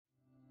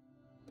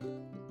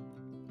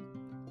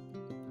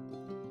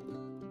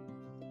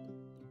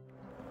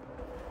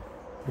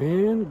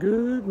And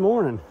good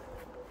morning.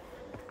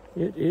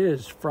 It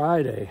is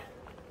Friday,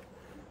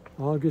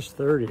 August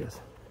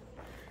 30th.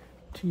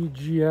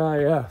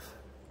 TGIF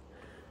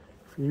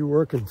for you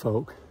working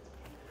folk.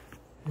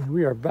 And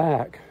we are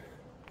back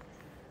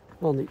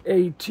on the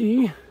AT.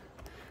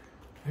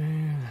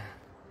 And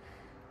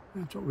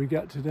that's what we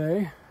got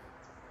today.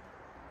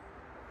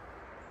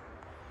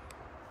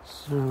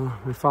 So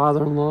my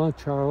father-in-law,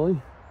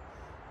 Charlie,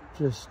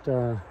 just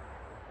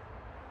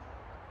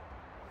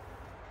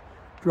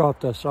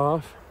dropped us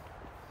off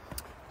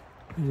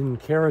in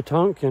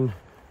Caratunk, and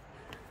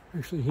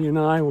actually he and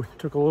I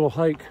took a little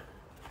hike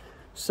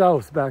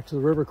south back to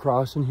the river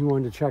crossing. He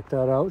wanted to check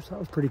that out, so that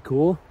was pretty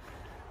cool.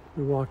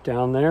 We walked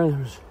down there, and there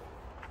was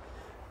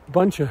a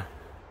bunch of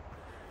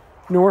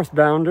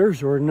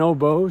northbounders or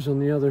NOBOs on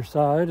the other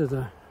side of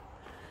the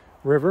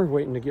river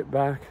waiting to get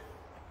back,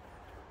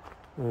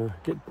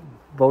 get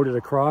boated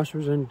across. There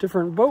was a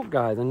different boat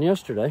guy than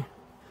yesterday.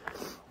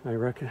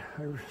 I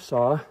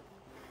saw.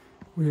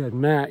 We had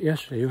Matt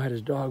yesterday who had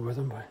his dog with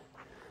him, but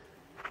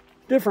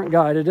different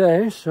guy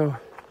today, so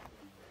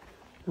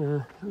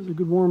that was a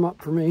good warm-up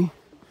for me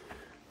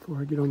before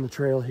I get on the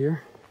trail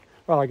here.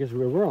 Well, I guess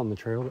we were on the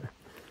trail, but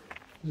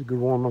it was a good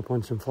warm-up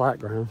on some flat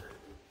ground.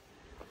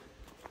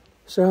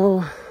 So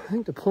I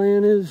think the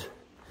plan is,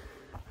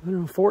 I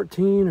don't know,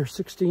 14 or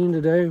 16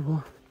 today.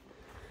 We'll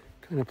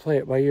kind of play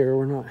it by ear.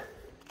 We're not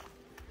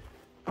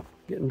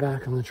getting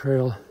back on the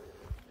trail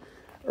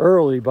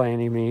early by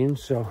any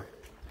means, so.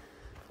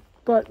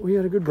 But we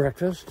had a good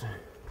breakfast.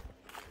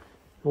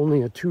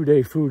 Only a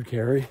 2-day food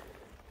carry.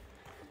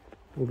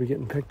 We'll be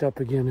getting picked up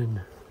again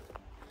in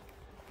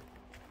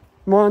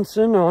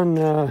Monson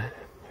on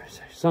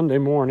Sunday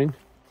morning.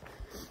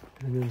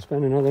 And then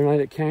spend another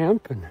night at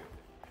camp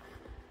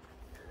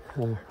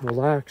and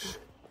relax.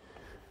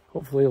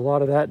 Hopefully a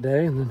lot of that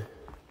day. And then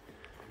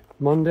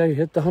Monday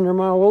hit the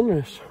 100-mile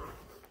wilderness.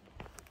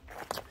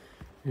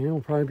 And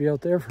we'll probably be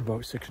out there for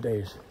about 6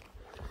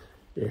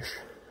 days-ish.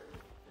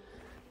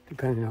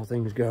 Depending on how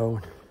things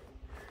go,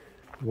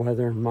 and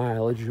weather and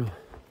mileage. It'll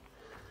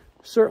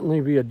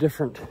certainly be a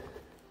different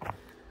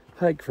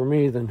hike for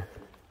me than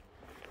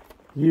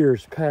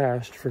years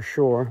past, for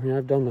sure. I mean,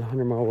 I've done the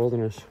 100-mile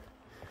wilderness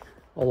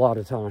a lot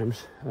of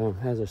times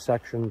as a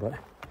section, but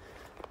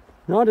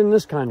not in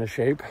this kind of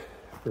shape,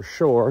 for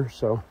sure.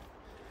 So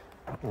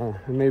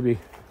maybe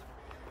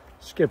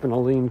skipping a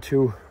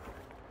lean-to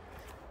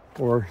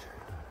or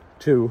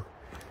two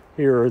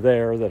here or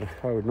there that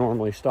I would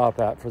normally stop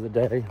at for the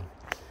day.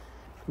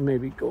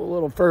 Maybe go a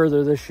little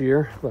further this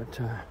year, but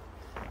I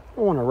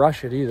don't want to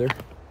rush it either.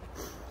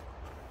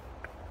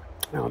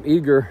 Now I'm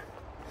eager.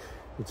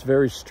 It's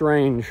very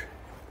strange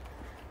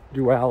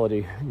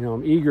duality. You know,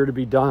 I'm eager to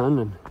be done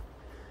and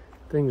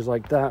things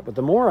like that. But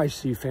the more I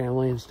see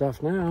family and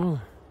stuff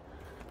now,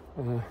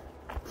 you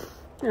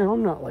know,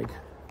 I'm not like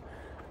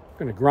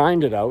going to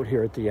grind it out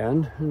here at the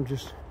end and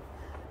just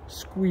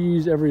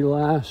squeeze every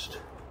last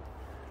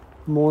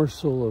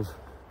morsel of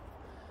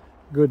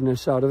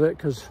goodness out of it,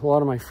 because a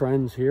lot of my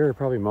friends here,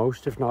 probably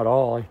most if not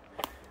all, I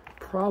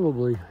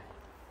probably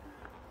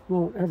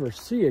won't ever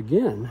see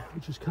again,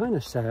 which is kind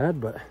of sad,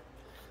 but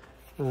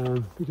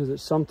because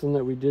it's something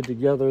that we did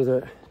together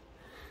that,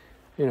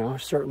 you know,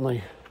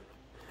 certainly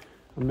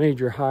a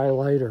major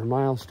highlight or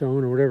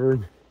milestone or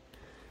whatever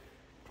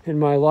in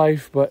my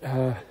life. But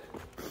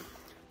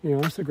you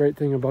know, that's the great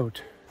thing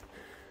about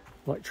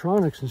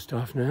electronics and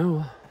stuff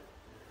now.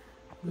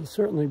 There'll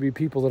certainly be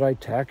people that I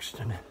text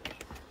and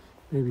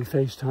maybe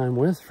FaceTime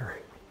with for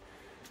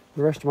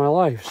the rest of my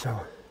life.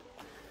 So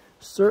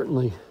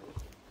certainly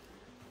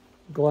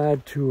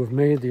glad to have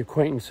made the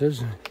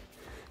acquaintances.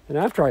 And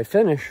after I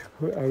finish,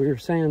 we were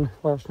saying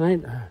last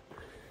night,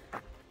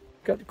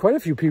 got quite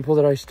a few people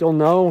that I still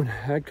know and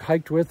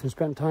hiked with and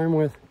spent time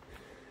with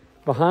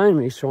behind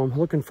me. So I'm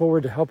looking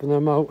forward to helping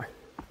them out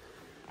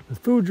with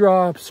food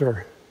drops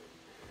or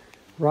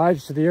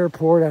rides to the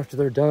airport after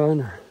they're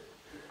done,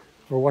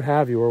 or what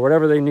have you, or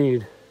whatever they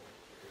need.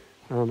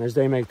 As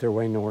they make their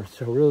way north.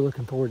 So really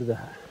looking forward to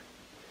that.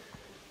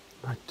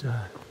 But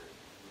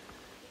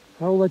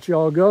I'll let you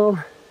all go.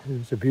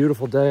 It's a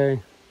beautiful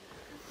day.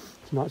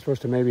 It's not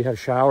supposed to maybe have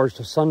showers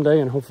till Sunday,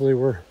 and hopefully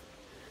we're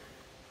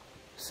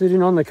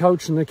sitting on the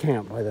couch in the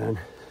camp by then.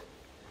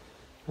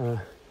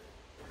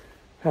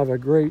 Have a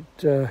great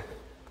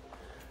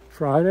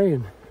Friday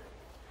and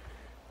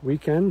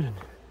weekend, and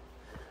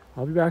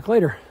I'll be back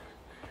later.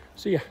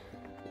 See ya.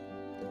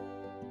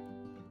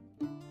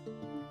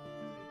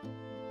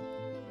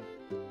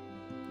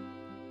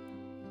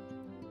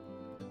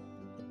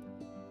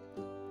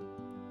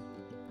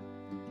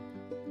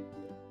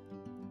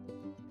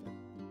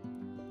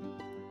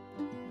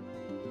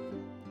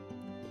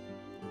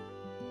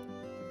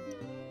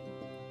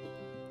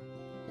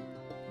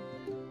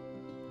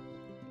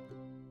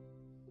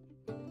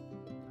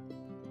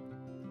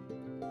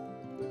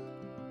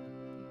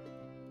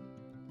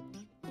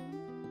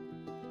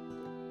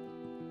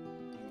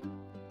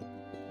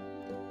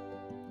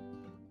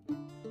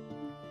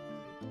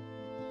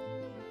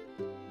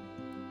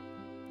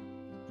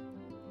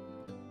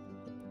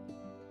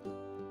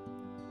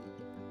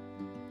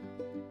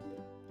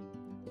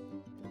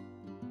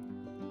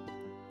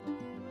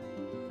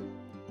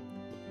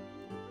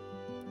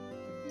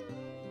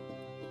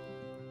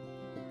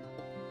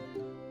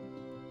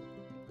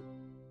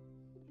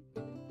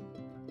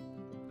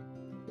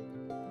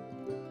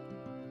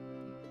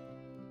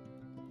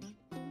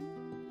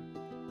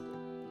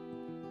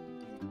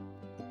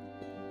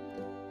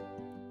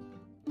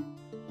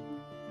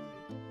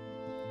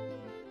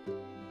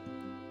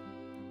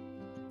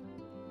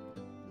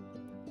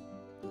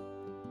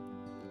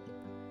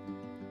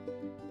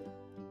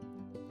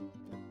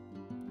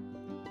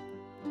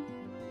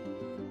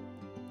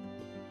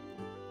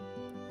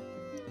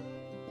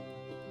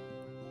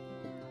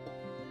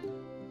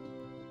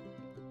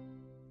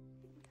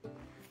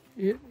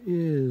 It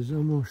is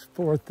almost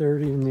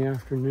 4:30 in the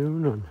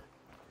afternoon on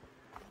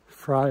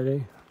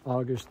Friday,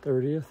 August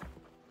 30th,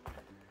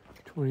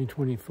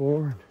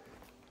 2024.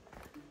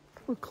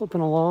 We're clipping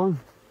along.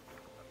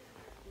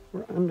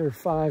 We're under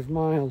 5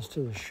 miles to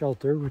the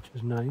shelter, which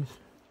is nice.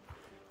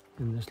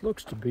 And this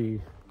looks to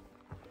be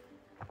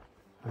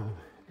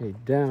a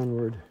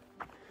downward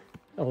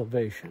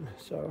elevation,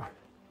 so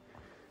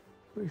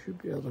we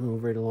should be able to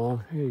move right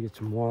along. I gotta get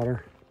some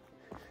water.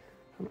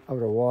 I'm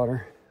out of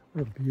water.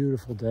 What a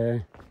beautiful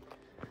day.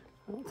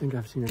 I don't think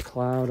I've seen a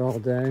cloud all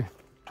day.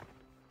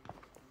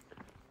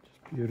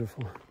 Just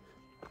beautiful.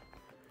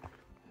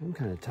 I'm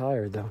kind of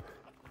tired though.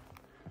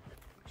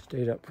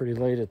 Stayed up pretty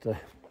late at the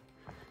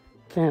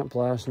camp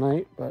last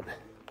night, but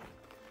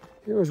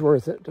it was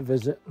worth it to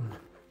visit and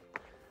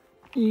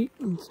eat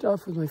and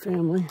stuff with my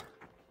family.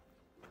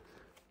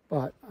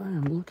 But I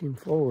am looking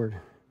forward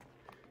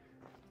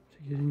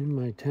to getting in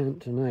my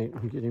tent tonight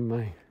and getting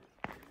my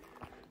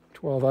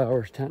 12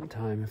 hours tent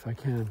time if I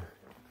can.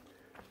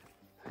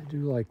 I do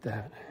like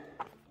that.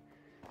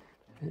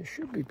 And it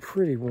should be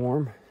pretty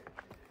warm.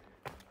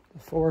 The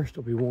forest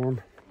will be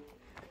warm.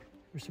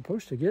 We're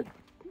supposed to get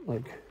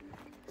like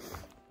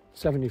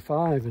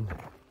 75 in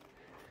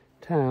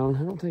town. I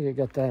don't think I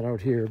got that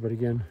out here, but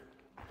again,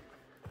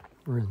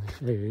 we're in the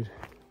shade.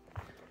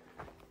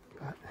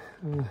 But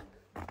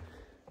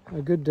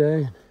a good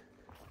day.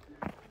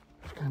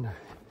 Just kind of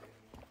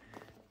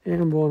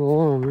ambling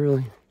along,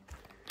 really.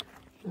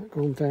 Not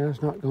going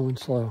fast, not going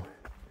slow.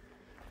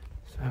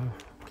 So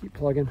keep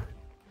plugging.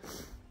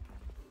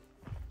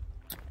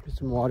 Get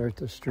some water at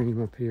the stream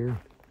up here.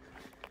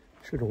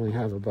 Should only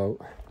have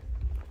about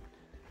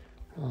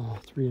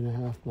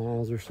 3.5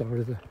 miles or so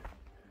to the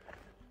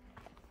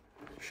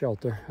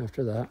shelter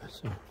after that.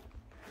 So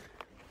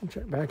I'll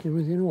check back in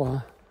with you in a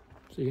while.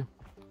 See you.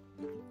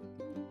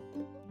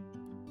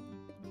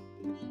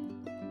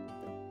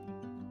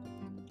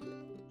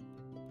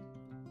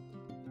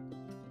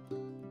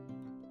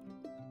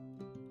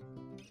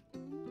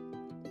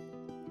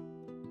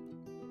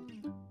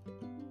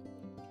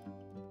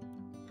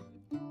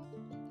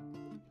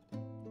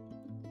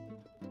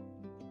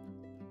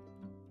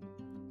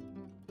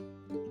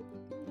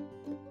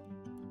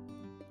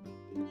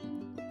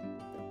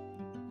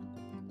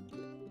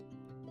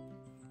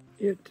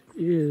 It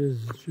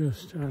is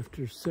just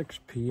after 6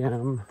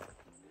 p.m.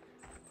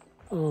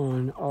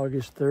 on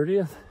August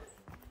 30th,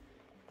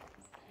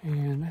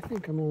 and I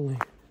think I'm only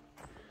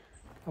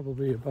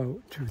probably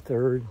about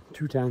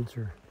 2/10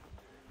 or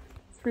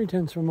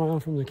 3/10 of a mile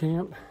from the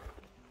camp.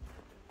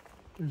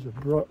 There's a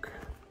brook.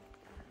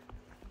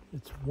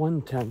 It's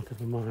 1/10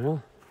 of a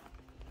mile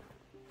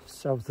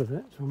south of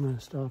it, so I'm going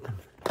to stop and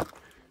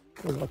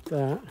fill up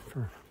that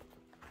for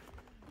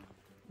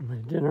my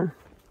dinner,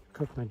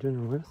 cook my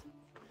dinner with.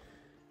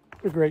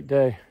 What a great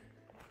day.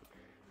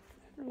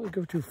 Didn't really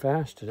go too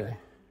fast today.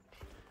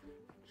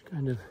 Just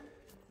kind of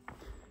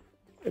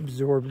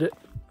absorbed it,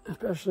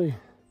 especially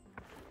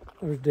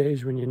those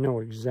days when you know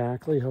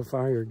exactly how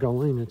far you're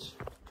going. It's,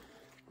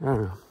 I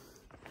don't know.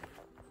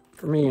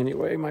 For me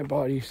anyway, my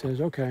body says,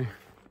 okay,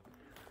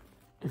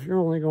 if you're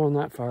only going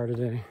that far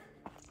today,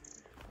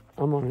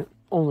 I'm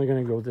only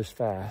going to go this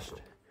fast.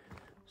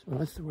 So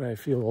that's the way I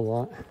feel a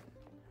lot,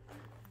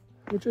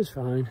 which is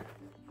fine.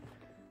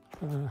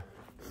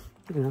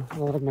 You know,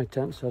 I'll have my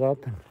tent set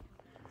up and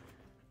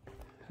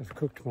have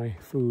cooked my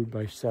food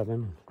by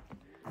 7.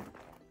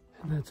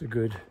 And that's a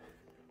good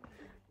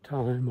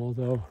time,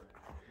 although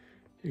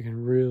you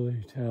can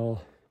really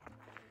tell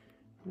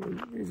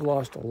we've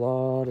lost a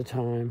lot of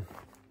time.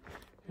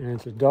 And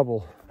it's a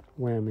double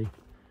whammy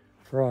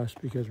for us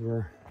because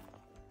we're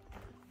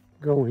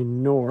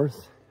going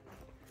north,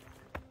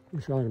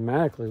 which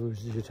automatically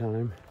loses you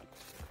time.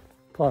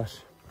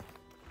 Plus,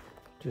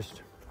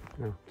 just,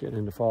 you know, getting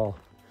into fall.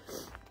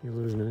 You're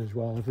losing it as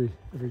well.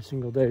 Every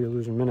single day you're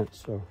losing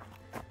minutes, so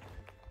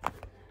I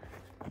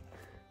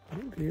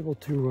won't be able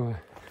to,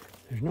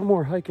 there's no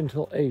more hike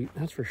until 8,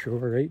 that's for sure,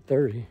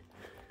 8:30.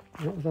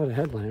 Not without a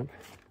headlamp.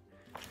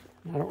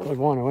 I don't really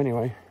want to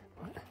anyway,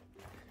 but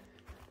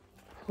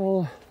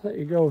I'll let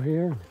you go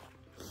here,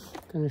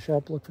 finish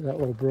up, look for that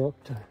little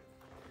brook to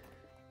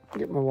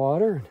get my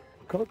water,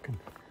 and cook, and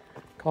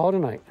call it a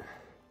night.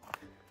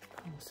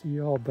 I'll see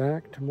you all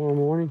back tomorrow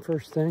morning,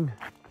 first thing,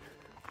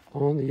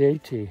 on the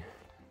AT.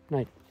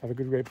 Night. Have a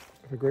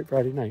great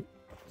Friday night.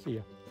 See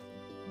ya.